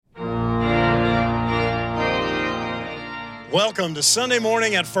Welcome to Sunday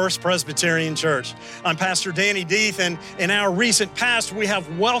morning at First Presbyterian Church. I'm Pastor Danny Deeth, and in our recent past, we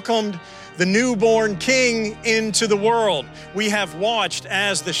have welcomed the newborn King into the world. We have watched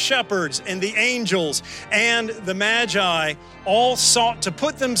as the shepherds and the angels and the Magi all sought to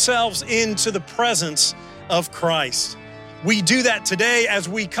put themselves into the presence of Christ. We do that today as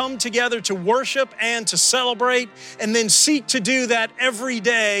we come together to worship and to celebrate, and then seek to do that every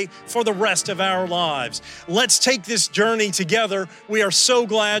day for the rest of our lives. Let's take this journey together. We are so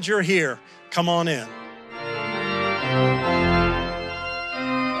glad you're here. Come on in.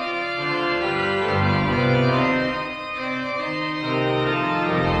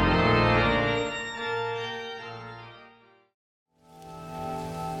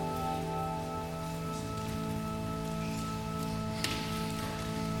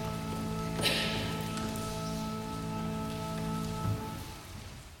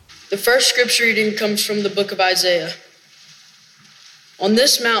 The first scripture reading comes from the book of Isaiah. On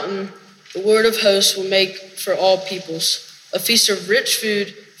this mountain, the Lord of hosts will make for all peoples a feast of rich food,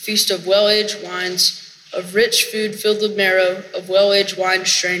 feast of well-aged wines, of rich food filled with marrow, of well-aged wine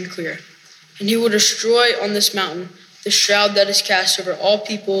strained clear. And he will destroy on this mountain the shroud that is cast over all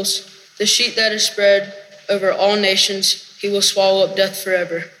peoples, the sheet that is spread over all nations. He will swallow up death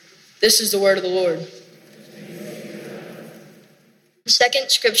forever. This is the word of the Lord. The second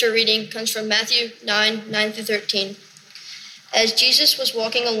scripture reading comes from Matthew 9:9-13. As Jesus was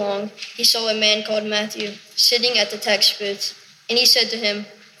walking along, he saw a man called Matthew sitting at the tax booth, and he said to him,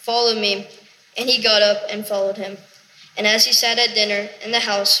 "Follow me." And he got up and followed him. And as he sat at dinner in the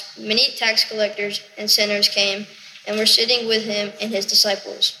house, many tax collectors and sinners came and were sitting with him and his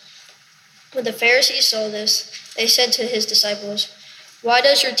disciples. When the Pharisees saw this, they said to his disciples, "Why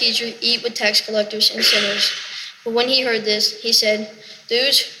does your teacher eat with tax collectors and sinners?" But when he heard this, he said,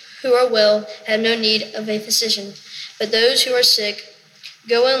 "Those who are well have no need of a physician, but those who are sick.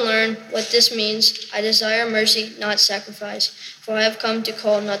 Go and learn what this means. I desire mercy, not sacrifice, for I have come to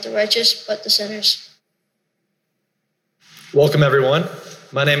call not the righteous, but the sinners." Welcome, everyone.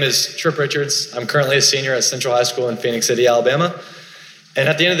 My name is Tripp Richards. I'm currently a senior at Central High School in Phoenix City, Alabama. And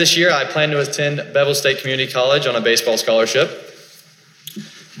at the end of this year, I plan to attend Bevill State Community College on a baseball scholarship.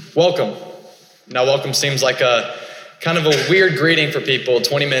 Welcome. Now, welcome seems like a kind of a weird greeting for people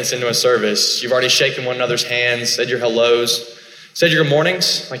 20 minutes into a service. You've already shaken one another's hands, said your hellos, said your good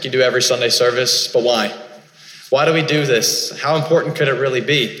mornings like you do every Sunday service. But why? Why do we do this? How important could it really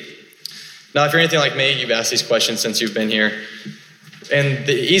be? Now, if you're anything like me, you've asked these questions since you've been here. And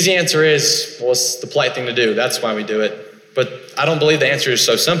the easy answer is, well, it's the polite thing to do. That's why we do it. But I don't believe the answer is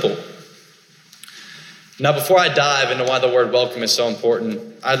so simple. Now, before I dive into why the word welcome is so important,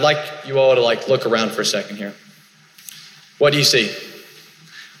 I'd like you all to look around for a second here. What do you see?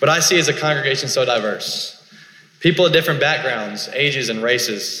 What I see is a congregation so diverse. People of different backgrounds, ages, and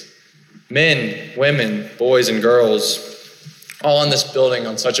races. Men, women, boys, and girls, all in this building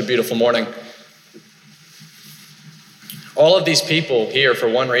on such a beautiful morning. All of these people here for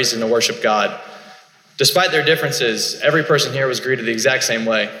one reason, to worship God. Despite their differences, every person here was greeted the exact same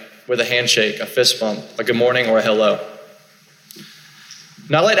way, with a handshake, a fist bump, a good morning, or a hello.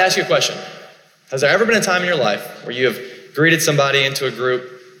 Now I'd like to ask you a question. Has there ever been a time in your life where you have greeted somebody into a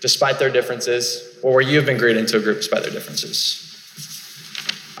group despite their differences, or where you have been greeted into a group despite their differences?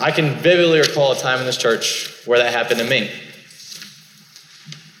 I can vividly recall a time in this church where that happened to me.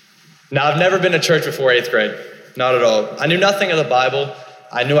 Now, I've never been to church before 8th grade, not at all. I knew nothing of the Bible.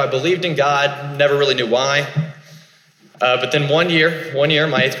 I knew I believed in God, never really knew why. But then one year,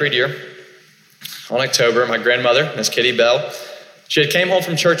 my 8th grade year, on October, my grandmother, Miss Kitty Bell, she had came home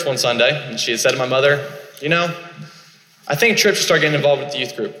from church one Sunday, and she had said to my mother, I think Tripp should start getting involved with the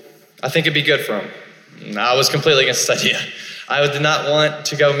youth group. I think it'd be good for him. And I was completely against this idea. I did not want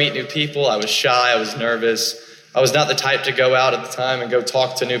to go meet new people. I was shy. I was nervous. I was not the type to go out at the time and go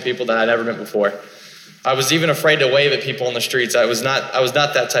talk to new people that I'd never met before. I was even afraid to wave at people on the streets. I was not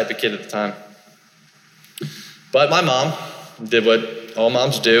that type of kid at the time. But my mom did what all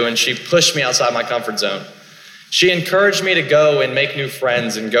moms do, and she pushed me outside my comfort zone. She encouraged me to go and make new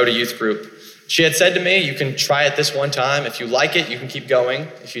friends and go to youth group. She had said to me, you can try it this one time. If you like it, you can keep going.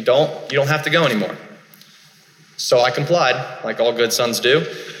 If you don't have to go anymore. So I complied, like all good sons do,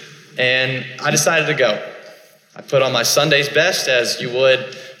 and I decided to go. I put on my Sunday's best, as you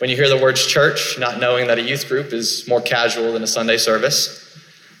would when you hear the words church, not knowing that a youth group is more casual than a Sunday service.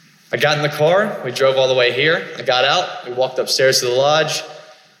 I got in the car, we drove all the way here. I got out, we walked upstairs to the lodge,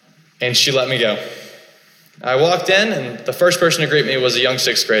 and she let me go. I walked in, and the first person to greet me was a young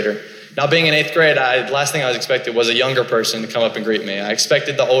 6th grader. Now, being in 8th grade, last thing I was expected was a younger person to come up and greet me. I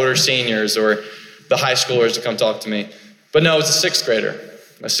expected the older seniors or the high schoolers to come talk to me. But no, it was a sixth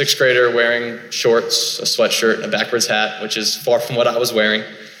grader wearing shorts, a sweatshirt, and a backwards hat, which is far from what I was wearing.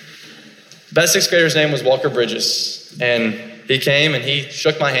 That sixth grader's name was Walker Bridges, and he came and he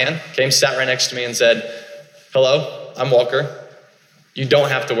shook my hand, sat right next to me and said, "Hello, I'm Walker. You don't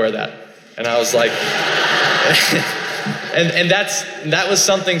have to wear that." And I was like, and that was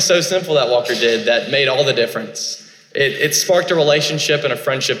something so simple that Walker did that made all the difference. It sparked a relationship and a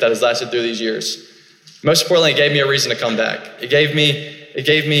friendship that has lasted through these years. Most importantly, it gave me a reason to come back. It gave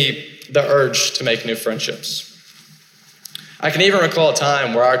me the urge to make new friendships. I can even recall a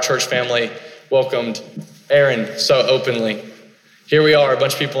time where our church family welcomed Aaron so openly. Here we are, a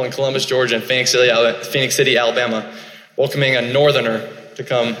bunch of people in Columbus, Georgia, and Phoenix City, Alabama, welcoming a northerner to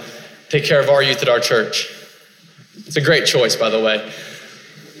come take care of our youth at our church. It's a great choice, by the way.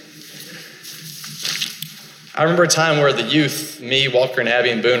 I remember a time where the youth, me, Walker, and Abby,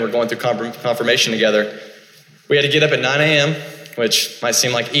 and Boone were going through confirmation together. We had to get up at 9 a.m., which might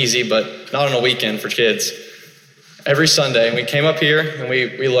seem like easy, but not on a weekend for kids. Every Sunday, and we came up here and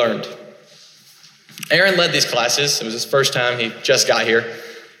we learned. Aaron led these classes. It was his first time. He just got here.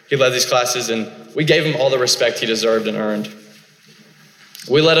 He led these classes, and we gave him all the respect he deserved and earned.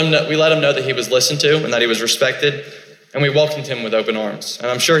 We let him know that he was listened to and that he was respected, and we welcomed him with open arms.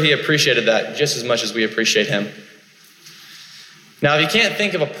 And I'm sure he appreciated that just as much as we appreciate him. Now, if you can't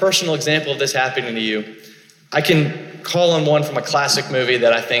think of a personal example of this happening to you, I can call on one from a classic movie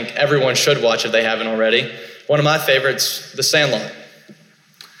that I think everyone should watch if they haven't already. One of my favorites, The Sandlot.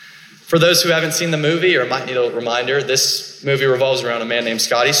 For those who haven't seen the movie or might need a reminder, this movie revolves around a man named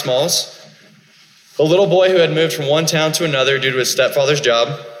Scotty Smalls, a little boy who had moved from one town to another due to his stepfather's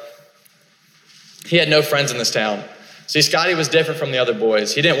job. He had no friends in this town. See, Scotty was different from the other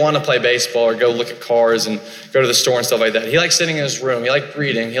boys. He didn't want to play baseball or go look at cars and go to the store and stuff like that. He liked sitting in his room. He liked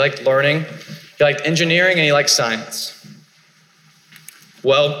reading. He liked learning. He liked engineering, and he liked science.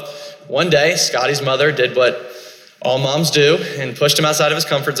 Well, one day, Scotty's mother did what all moms do and pushed him outside of his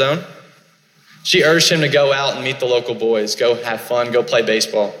comfort zone. She urged him to go out and meet the local boys, go have fun, go play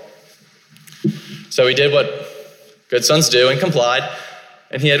baseball. So he did what good sons do and complied,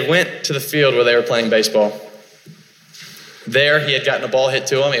 and he had went to the field where they were playing baseball. There, he had gotten a ball hit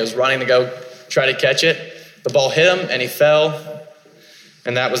to him. He was running to go try to catch it. The ball hit him, and he fell,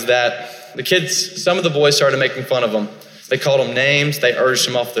 and that was that. The kids, some of the boys started making fun of him. They called him names. They urged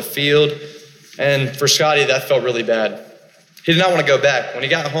him off the field. And for Scotty, that felt really bad. He did not want to go back. When he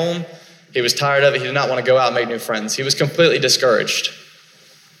got home, he was tired of it. He did not want to go out and make new friends. He was completely discouraged.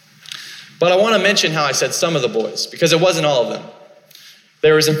 But I want to mention how I said some of the boys, because it wasn't all of them.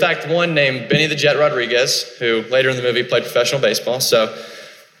 There was, in fact, one named Benny the Jet Rodriguez, who later in the movie played professional baseball. So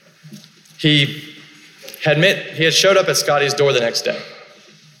he had showed up at Scotty's door the next day.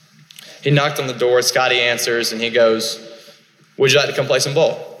 He knocked on the door. Scotty answers, and he goes, "Would you like to come play some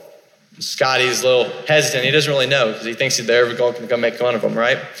ball?" Scotty's a little hesitant. He doesn't really know because he thinks they're going to come make fun of him,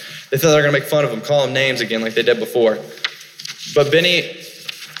 right? They thought they were going to make fun of him, call him names again like they did before. But Benny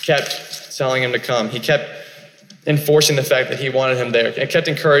kept telling him to come. He kept enforcing the fact that he wanted him there. It kept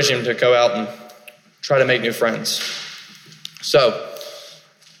encouraging him to go out and try to make new friends. So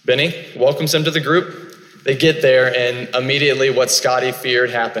Benny welcomes him to the group. They get there, and immediately what Scotty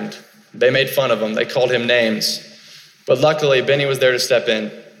feared happened. They made fun of him. They called him names. But luckily, Benny was there to step in.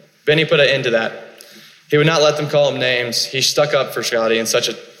 Benny put an end to that. He would not let them call him names. He stuck up for Scotty in such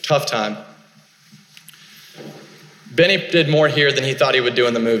a tough time. Benny did more here than he thought he would do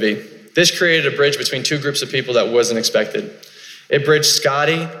in the movie. This created a bridge between two groups of people that wasn't expected. It bridged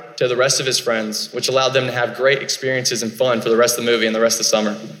Scotty to the rest of his friends, which allowed them to have great experiences and fun for the rest of the movie and the rest of the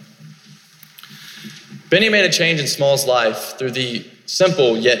summer. Benny made a change in Small's life through the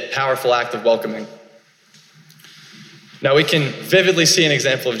simple yet powerful act of welcoming. Now we can vividly see an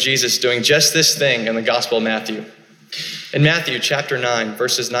example of Jesus doing just this thing in the Gospel of Matthew. In Matthew chapter 9,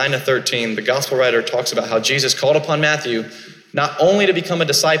 verses 9 to 13, the gospel writer talks about how Jesus called upon Matthew not only to become a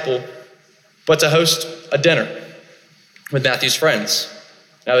disciple, but to host a dinner with Matthew's friends.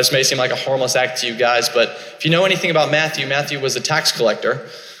 Now this may seem like a harmless act to you guys, but if you know anything about Matthew, Matthew was a tax collector,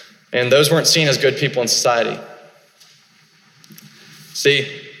 and those weren't seen as good people in society.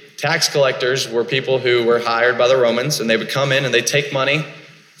 See, tax collectors were people who were hired by the Romans, and they would come in and they'd take money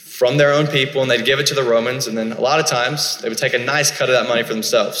from their own people and they'd give it to the Romans, and then a lot of times they would take a nice cut of that money for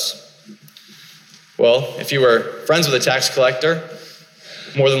themselves. Well, if you were friends with a tax collector,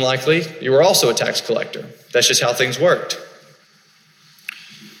 more than likely you were also a tax collector. That's just how things worked.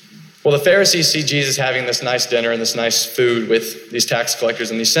 Well, the Pharisees see Jesus having this nice dinner and this nice food with these tax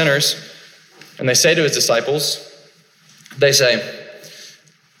collectors and these sinners, and they say to his disciples, they say,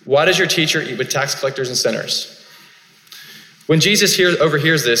 "Why does your teacher eat with tax collectors and sinners?" When Jesus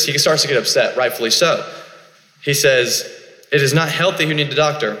overhears this, he starts to get upset, rightfully so. He says, "It is not healthy who need a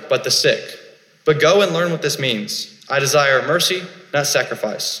doctor, but the sick. But go and learn what this means. I desire mercy, not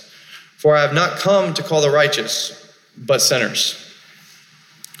sacrifice. For I have not come to call the righteous, but sinners."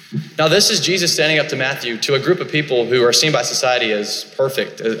 Now, this is Jesus standing up to Matthew, to a group of people who are seen by society as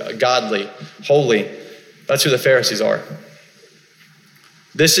perfect, godly, holy. That's who the Pharisees are.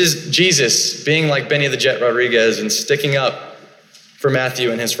 This is Jesus being like Benny the Jet Rodriguez and sticking up for Matthew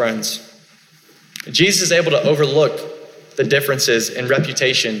and his friends. Jesus is able to overlook the differences in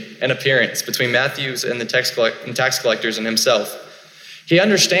reputation and appearance between Matthew's and the tax collectors and himself. He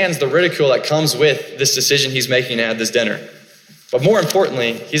understands the ridicule that comes with this decision he's making to have this dinner. But more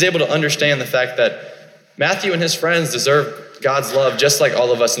importantly, he's able to understand the fact that Matthew and his friends deserve God's love just like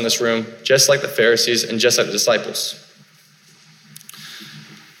all of us in this room, just like the Pharisees and just like the disciples.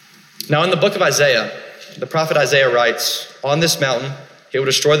 Now, in the book of Isaiah, the prophet Isaiah writes, "On this mountain, he will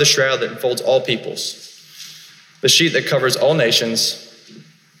destroy the shroud that enfolds all peoples, the sheet that covers all nations."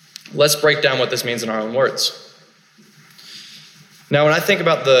 Let's break down what this means in our own words. Now, when I think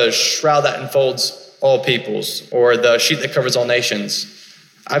about the shroud that enfolds all peoples, or the sheet that covers all nations,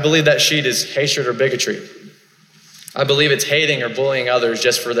 I believe that sheet is hatred or bigotry. I believe it's hating or bullying others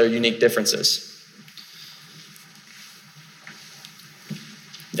just for their unique differences.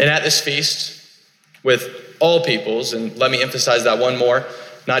 And at this feast, with all peoples, and let me emphasize that one more,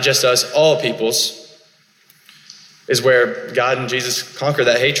 not just us, all peoples, is where God and Jesus conquer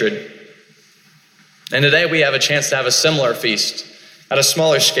that hatred. And today we have a chance to have a similar feast. At a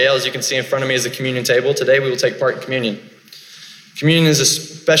smaller scale, as you can see in front of me is the communion table. Today we will take part in communion. Communion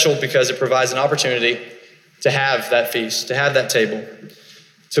is special because it provides an opportunity to have that feast, to have that table,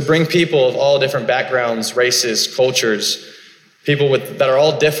 to bring people of all different backgrounds, races, cultures, people that are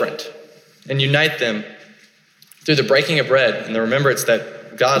all different, and unite them through the breaking of bread and the remembrance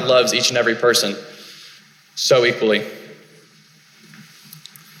that God loves each and every person so equally.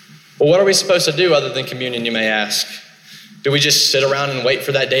 Well, what are we supposed to do other than communion, you may ask? Do we just sit around and wait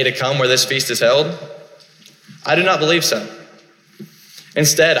for that day to come where this feast is held? I do not believe so.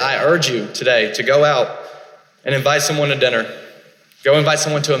 Instead, I urge you today to go out and invite someone to dinner. Go invite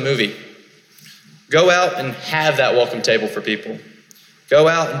someone to a movie. Go out and have that welcome table for people. Go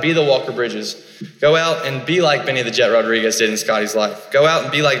out and be the Walker Bridges. Go out and be like Benny the Jet Rodriguez did in Scotty's life. Go out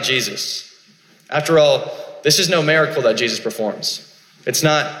and be like Jesus. After all, this is no miracle that Jesus performs. It's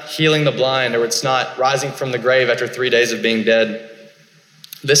not healing the blind, or it's not rising from the grave after 3 days of being dead.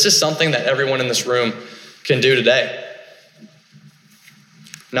 This is something that everyone in this room can do today.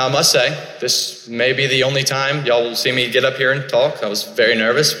 Now, I must say, this may be the only time y'all will see me get up here and talk. I was very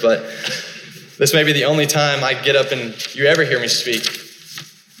nervous, but this may be the only time I get up and you ever hear me speak.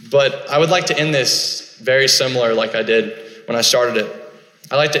 But I would like to end this very similar like I did when I started it.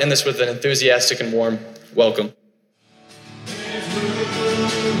 I'd like to end this with an enthusiastic and warm welcome.